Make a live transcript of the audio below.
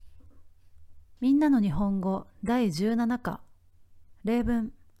みんなの日本語第17課例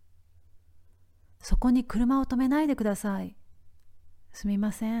文。そこに車を止めないでください。すみ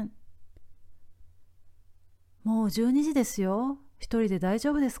ません。もう12時ですよ。一人で大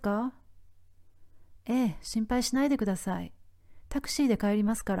丈夫ですか？ええ、心配しないでください。タクシーで帰り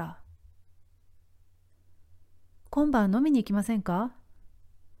ますから。今晩飲みに行きませんか？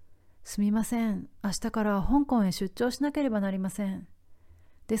すみません。明日から香港へ出張しなければなりません。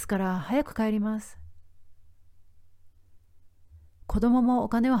ですから早く帰ります。子供もお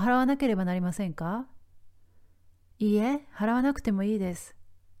金を払わなければなりませんか？いいえ、払わなくてもいいです。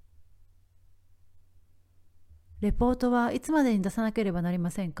レポートはいつまでに出さなければなり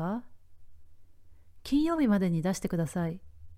ませんか？金曜日までに出してください。